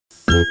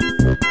Let's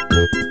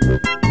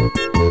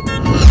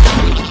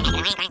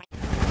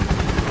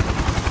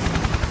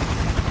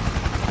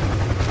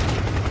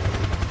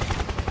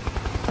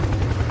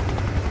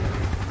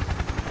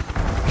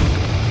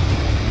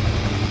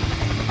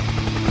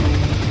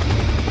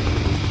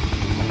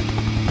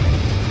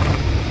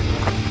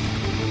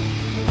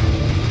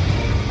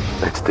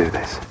do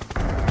this.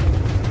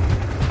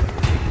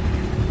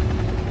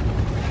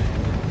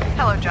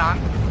 Hello, John.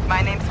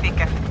 My name's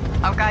Vika.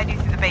 I'll guide you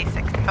through the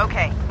basics.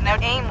 Okay, now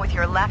aim with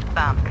your left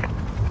thumb.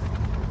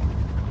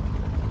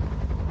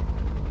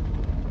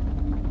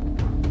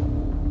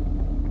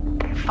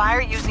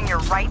 Fire using your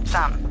right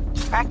thumb.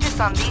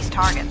 Practice on these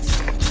targets.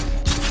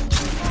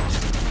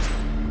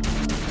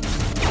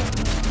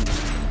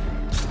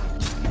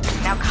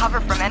 Now cover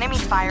from enemy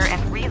fire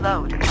and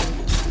reload.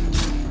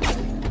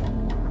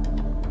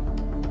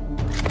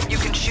 You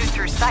can shoot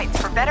through sights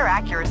for better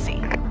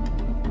accuracy.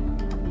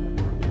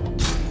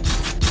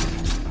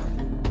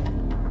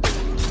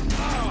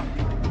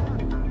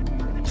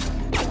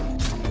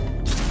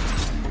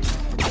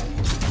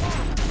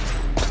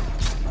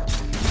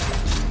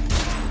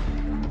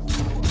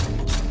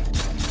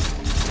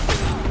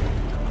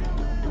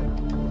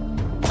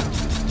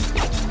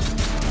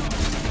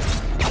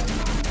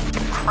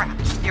 Crap,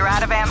 you're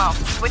out of ammo.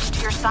 Switch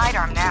to your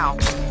sidearm now.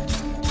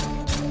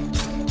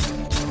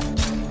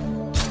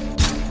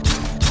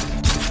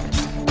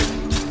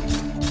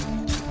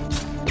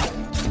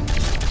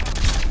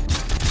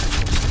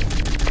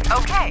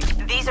 Okay,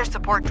 these are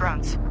support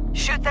drones.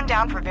 Shoot them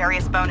down for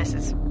various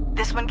bonuses.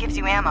 This one gives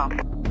you ammo.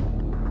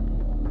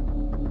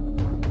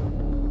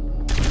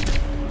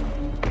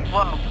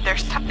 Whoa,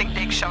 there's something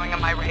big showing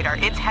on my radar.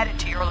 It's headed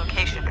to your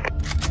location.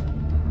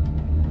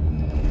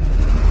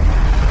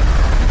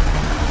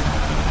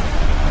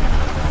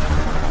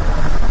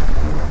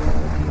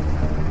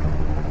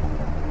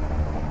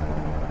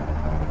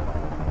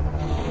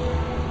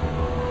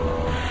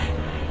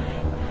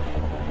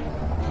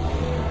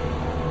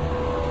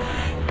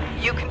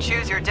 You can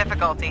choose your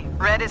difficulty.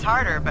 Red is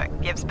harder,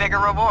 but gives bigger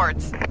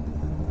rewards.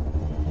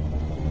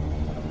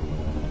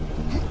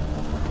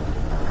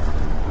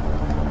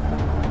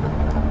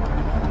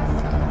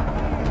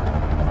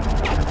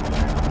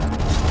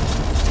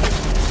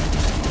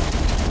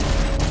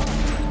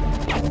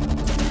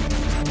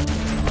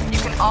 You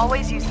can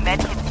always use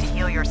medkits to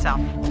heal yourself.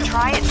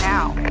 Try it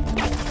now.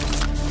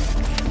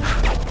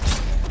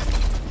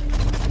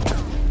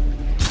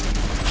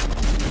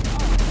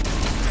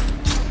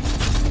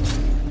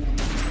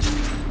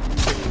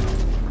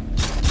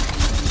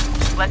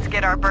 Let's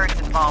get our birds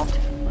involved.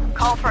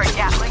 Call for a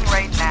Gatling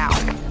raid now.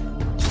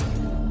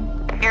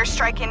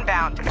 Airstrike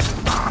inbound.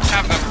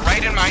 Have them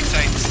right in my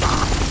sights.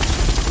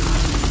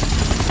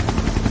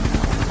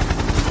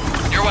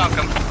 You're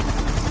welcome.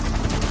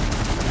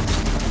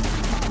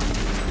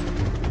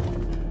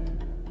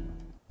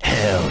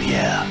 Hell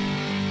yeah.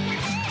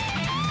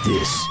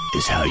 This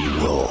is how you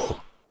roll.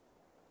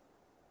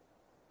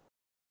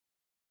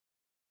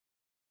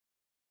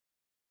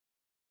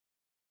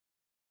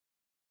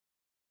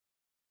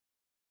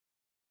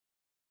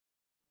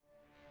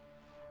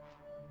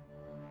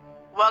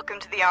 Welcome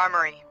to the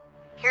armory.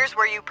 Here's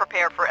where you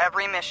prepare for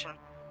every mission.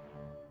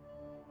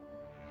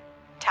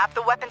 Tap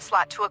the weapon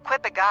slot to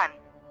equip a gun.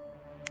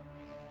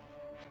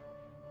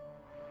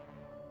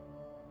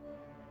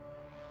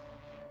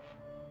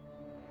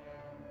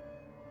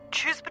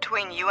 Choose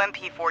between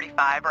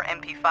UMP-45 or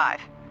MP5.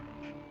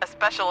 A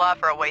special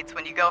offer awaits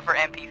when you go for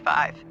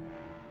MP5.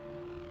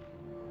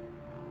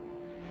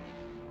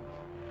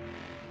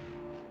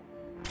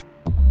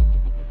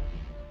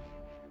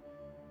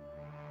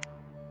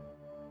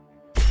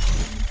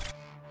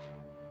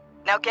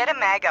 Now get a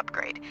mag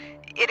upgrade.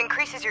 It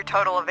increases your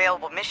total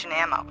available mission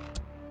ammo.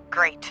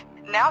 Great.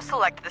 Now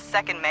select the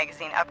second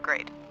magazine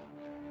upgrade.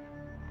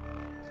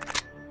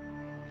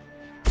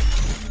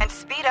 And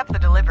speed up the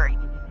delivery.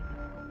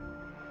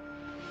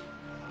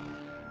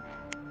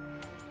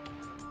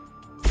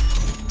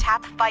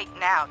 Tap fight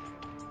now.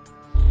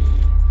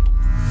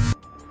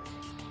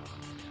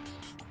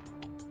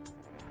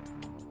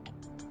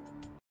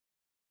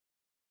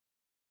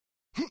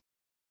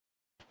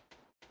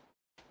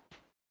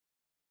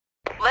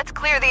 Let's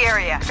clear the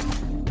area.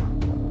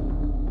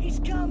 He's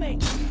coming!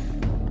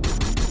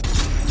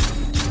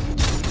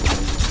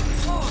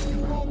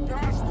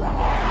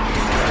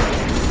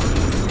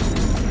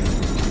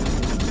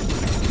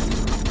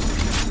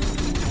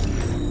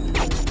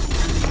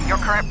 Your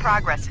current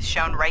progress is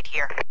shown right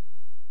here.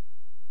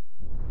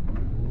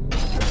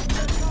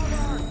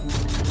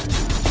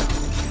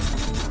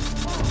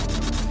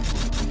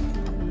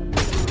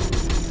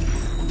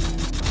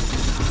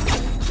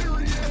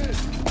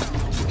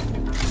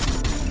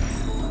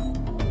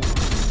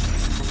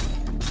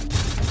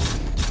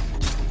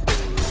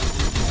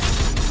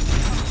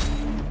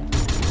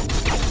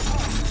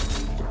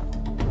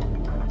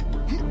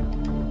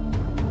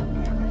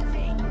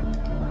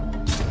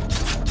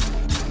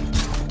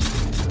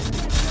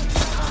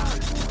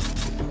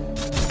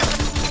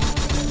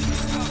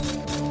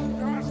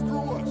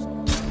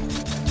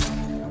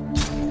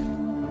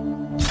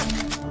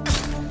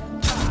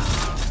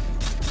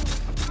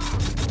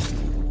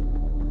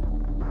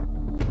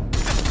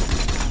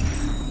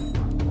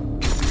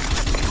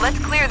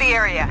 the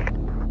area.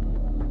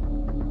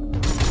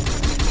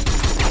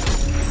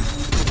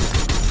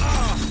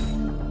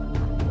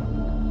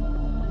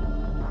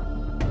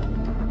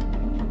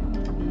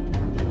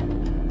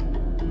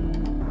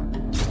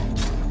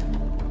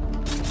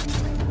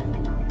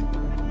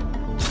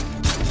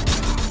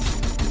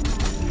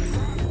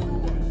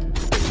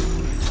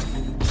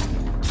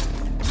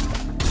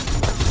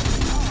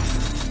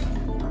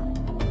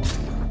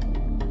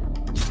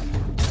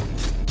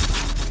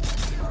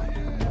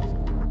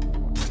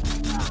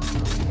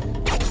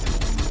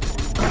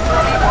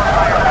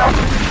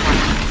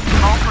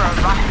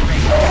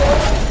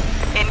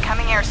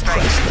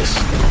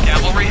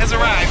 Cavalry has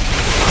arrived.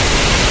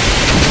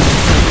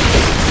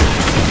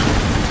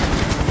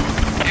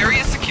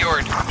 Area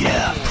secured.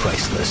 Yeah,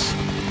 priceless.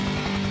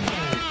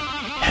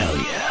 Hell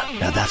yeah.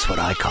 Now that's what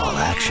I call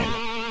action.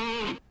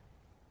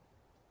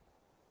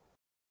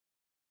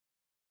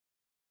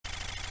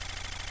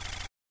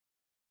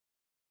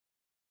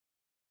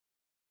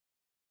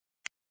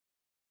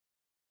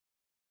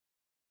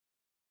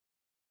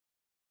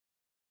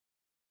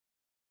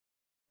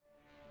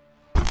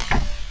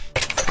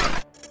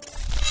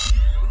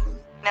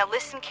 Now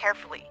listen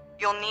carefully.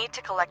 You'll need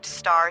to collect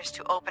stars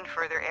to open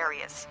further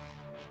areas.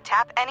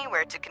 Tap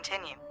anywhere to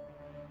continue.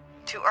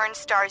 To earn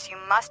stars, you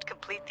must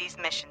complete these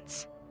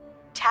missions.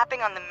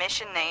 Tapping on the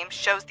mission name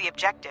shows the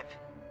objective.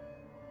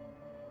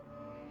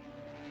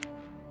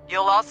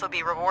 You'll also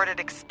be rewarded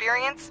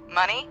experience,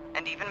 money,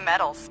 and even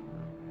medals.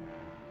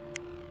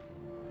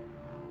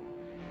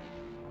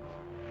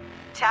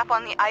 Tap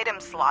on the item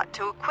slot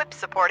to equip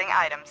supporting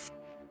items.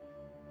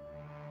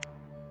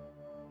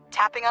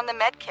 Tapping on the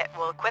medkit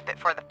will equip it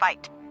for the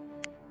fight.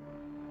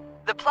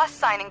 The plus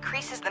sign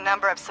increases the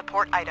number of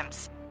support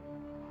items.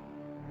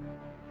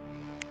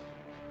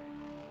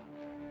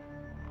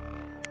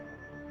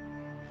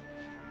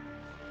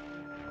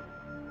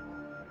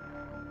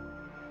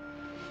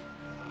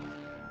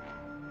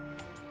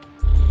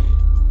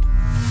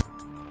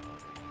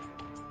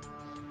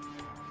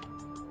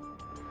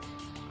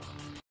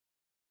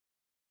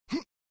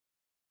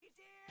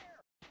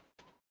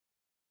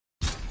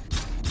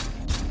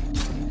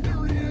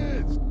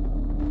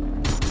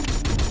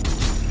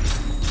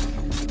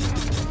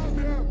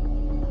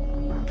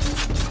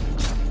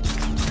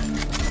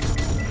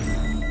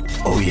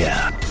 Oh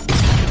yeah.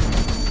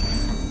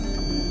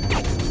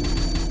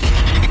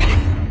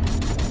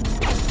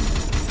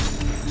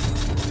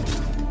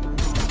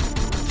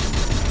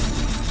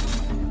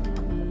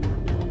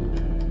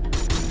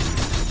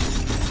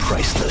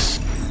 Priceless.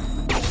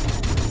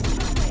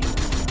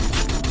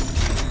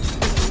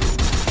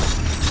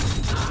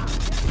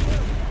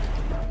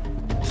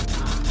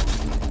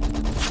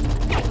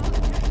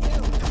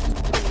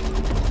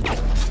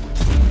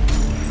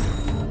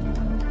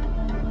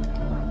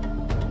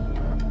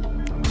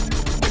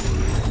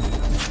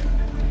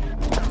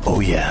 Oh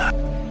yeah.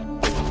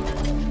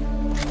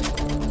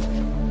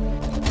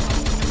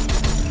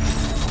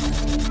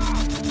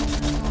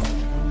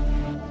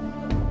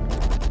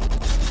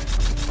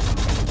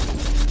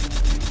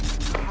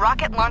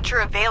 Rocket launcher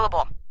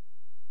available.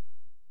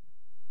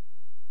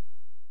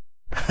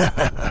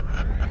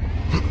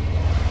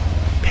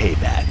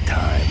 Payback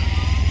time.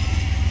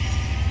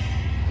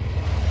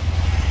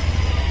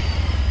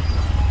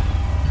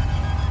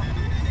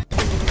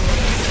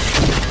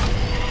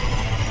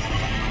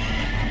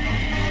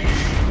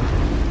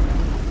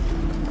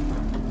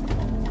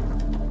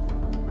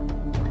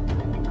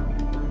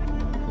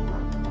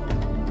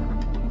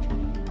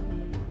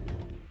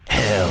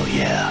 Hell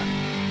yeah.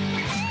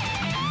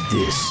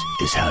 This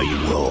is how you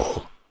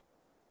roll.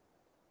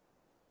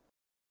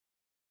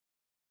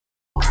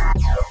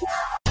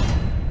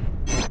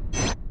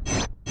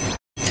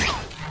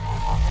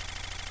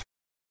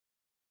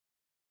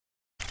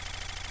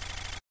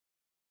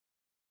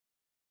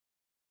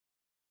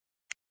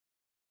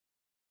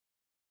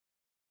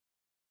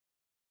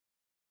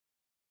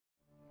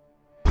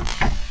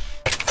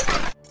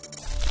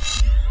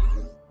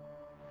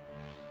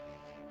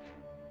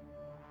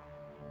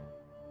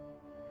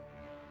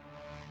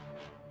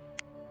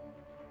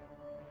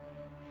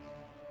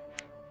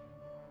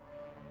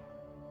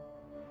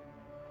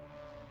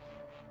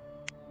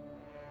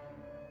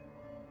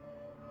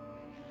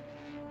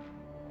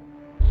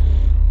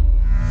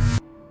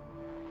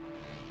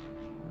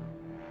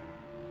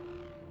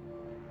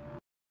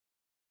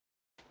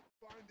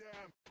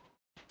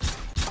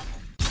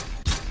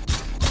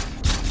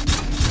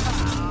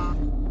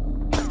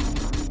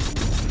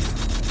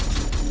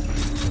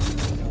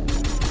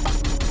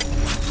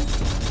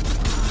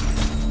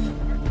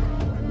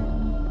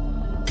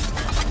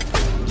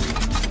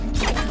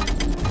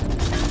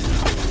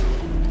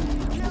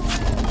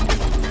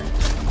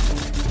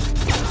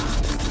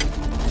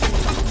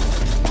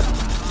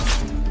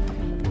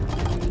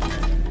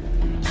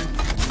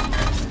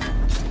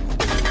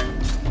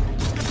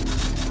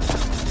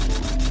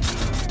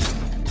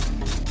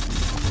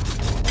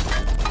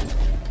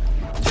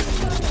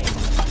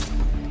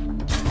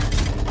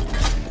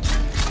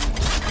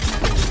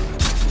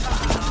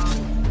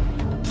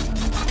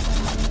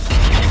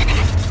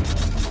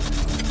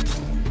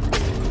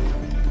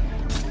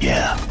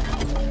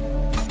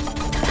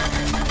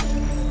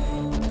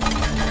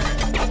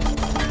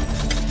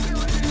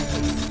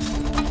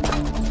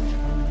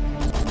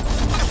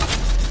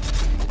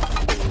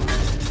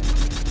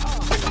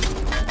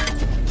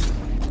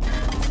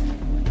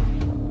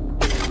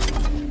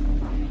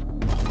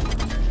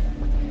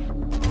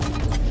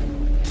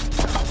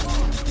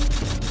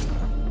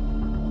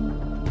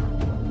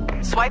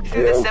 Swipe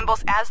through the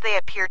symbols as they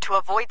appear to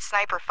avoid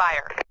sniper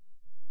fire.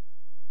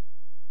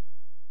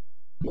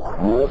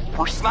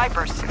 For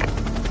snipers.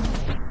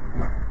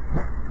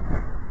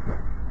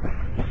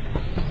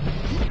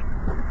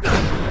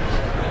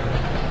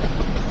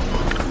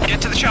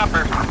 Get to the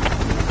chopper.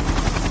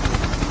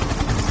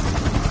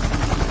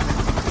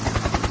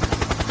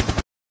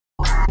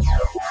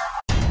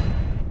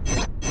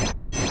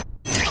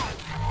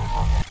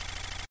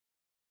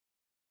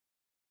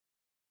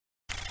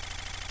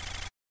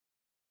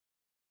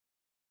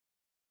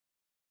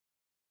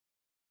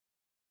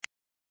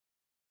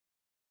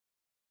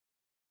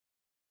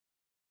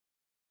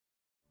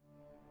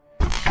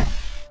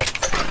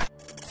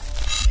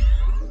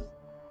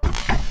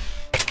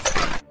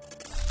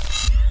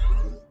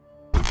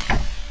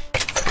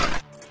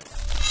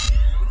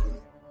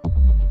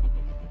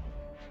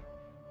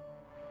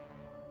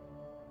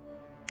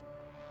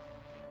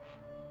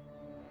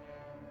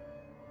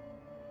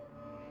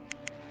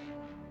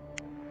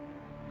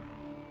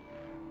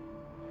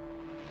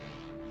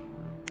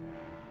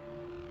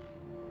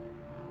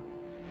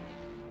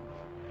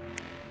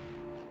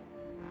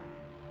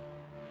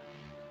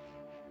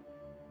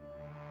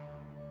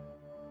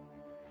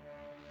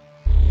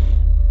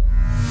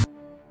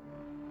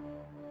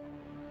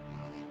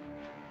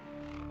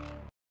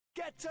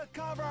 Get to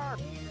cover!